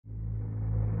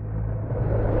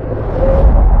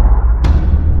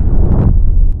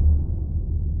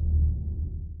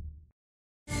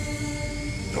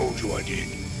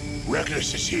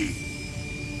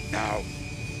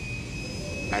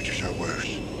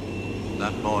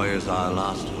That boy is our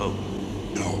last hope.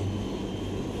 No.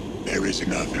 There is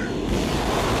another.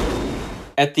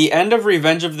 At the end of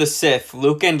Revenge of the Sith,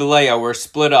 Luke and Leia were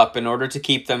split up in order to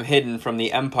keep them hidden from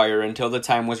the Empire until the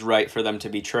time was right for them to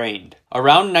be trained.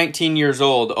 Around 19 years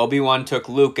old, Obi-Wan took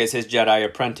Luke as his Jedi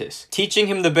apprentice, teaching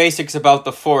him the basics about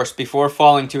the Force before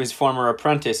falling to his former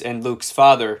apprentice and Luke's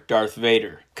father, Darth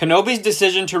Vader. Kenobi's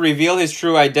decision to reveal his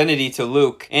true identity to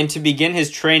Luke and to begin his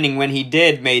training when he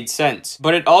did made sense,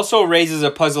 but it also raises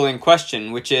a puzzling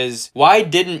question, which is, why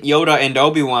didn't Yoda and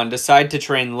Obi-Wan decide to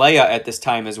train Leia at this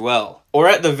time as well? Or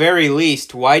at the very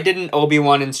least, why didn't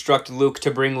Obi-Wan instruct Luke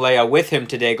to bring Leia with him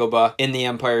to Dagobah in The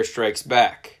Empire Strikes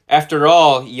Back? After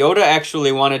all, Yoda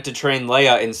actually wanted to train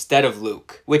Leia instead of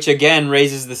Luke, which again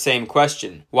raises the same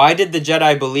question. Why did the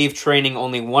Jedi believe training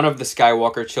only one of the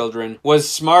Skywalker children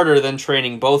was smarter than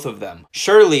training both of them?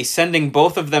 Surely, sending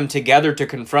both of them together to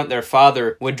confront their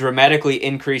father would dramatically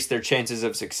increase their chances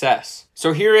of success.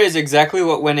 So here is exactly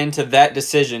what went into that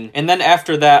decision, and then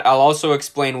after that I'll also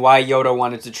explain why Yoda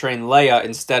wanted to train Leia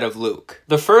instead of Luke.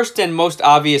 The first and most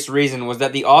obvious reason was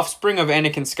that the offspring of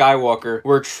Anakin Skywalker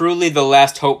were truly the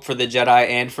last hope for the Jedi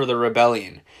and for the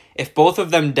Rebellion. If both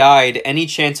of them died, any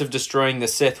chance of destroying the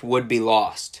Sith would be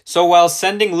lost. So while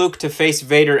sending Luke to face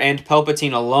Vader and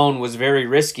Palpatine alone was very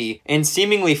risky and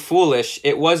seemingly foolish,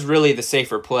 it was really the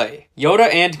safer play.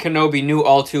 Yoda and Kenobi knew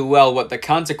all too well what the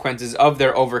consequences of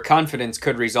their overconfidence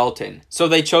could result in, so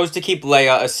they chose to keep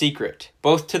Leia a secret,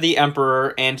 both to the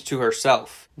Emperor and to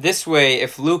herself. This way,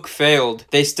 if Luke failed,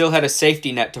 they still had a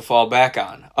safety net to fall back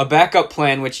on, a backup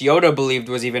plan which Yoda believed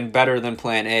was even better than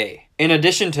Plan A. In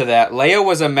addition to that, Leia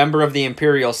was a member of the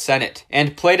Imperial Senate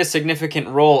and played a significant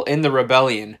role in the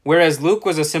rebellion, whereas Luke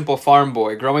was a simple farm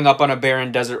boy growing up on a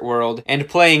barren desert world and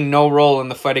playing no role in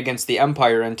the fight against the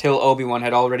Empire until Obi-Wan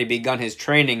had already begun his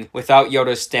training without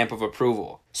Yoda's stamp of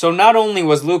approval. So not only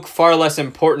was Luke far less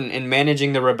important in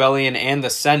managing the rebellion and the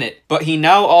Senate, but he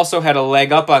now also had a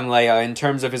leg up on Leia in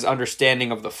terms of his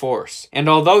understanding of the Force. And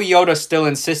although Yoda still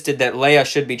insisted that Leia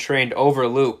should be trained over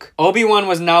Luke, Obi-Wan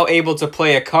was now able to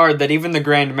play a card that even the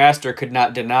Grand Master could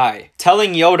not deny,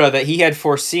 telling Yoda that he had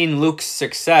foreseen Luke's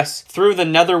success through the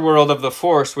netherworld of the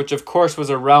Force, which of course was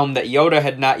a realm that Yoda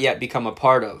had not yet become a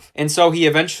part of. And so he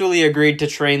eventually agreed to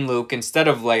train Luke instead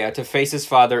of Leia to face his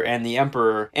father and the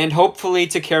Emperor, and hopefully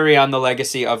to carry on the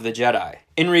legacy of the Jedi.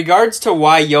 In regards to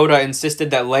why Yoda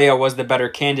insisted that Leia was the better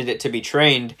candidate to be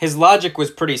trained, his logic was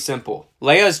pretty simple.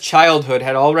 Leia's childhood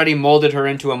had already molded her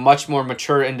into a much more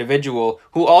mature individual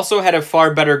who also had a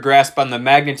far better grasp on the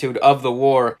magnitude of the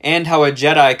war and how a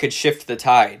Jedi could shift the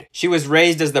tide. She was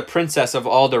raised as the Princess of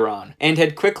Alderaan and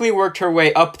had quickly worked her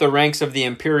way up the ranks of the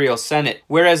Imperial Senate,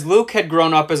 whereas Luke had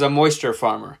grown up as a moisture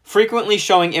farmer, frequently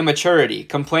showing immaturity,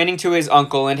 complaining to his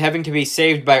uncle and having to be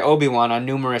saved by Obi-Wan on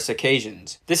numerous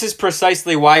occasions. This is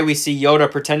precisely why we see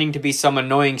Yoda pretending to be some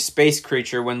annoying space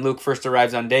creature when Luke first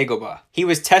arrives on Dagobah. He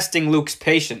was testing Luke's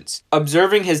patience,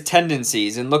 observing his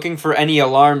tendencies and looking for any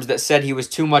alarms that said he was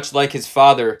too much like his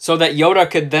father, so that Yoda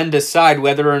could then decide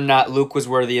whether or not Luke was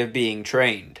worthy of being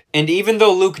trained. And even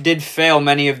though Luke did fail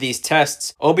many of these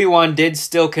tests, Obi-Wan did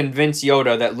still convince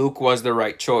Yoda that Luke was the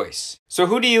right choice. So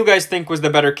who do you guys think was the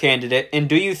better candidate, and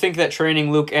do you think that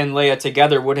training Luke and Leia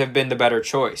together would have been the better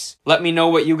choice? Let me know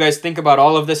what you guys think about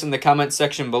all of this in the comments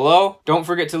section below. Don't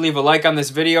forget to leave a like on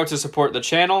this video to support the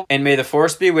channel, and may the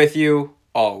Force be with you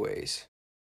always.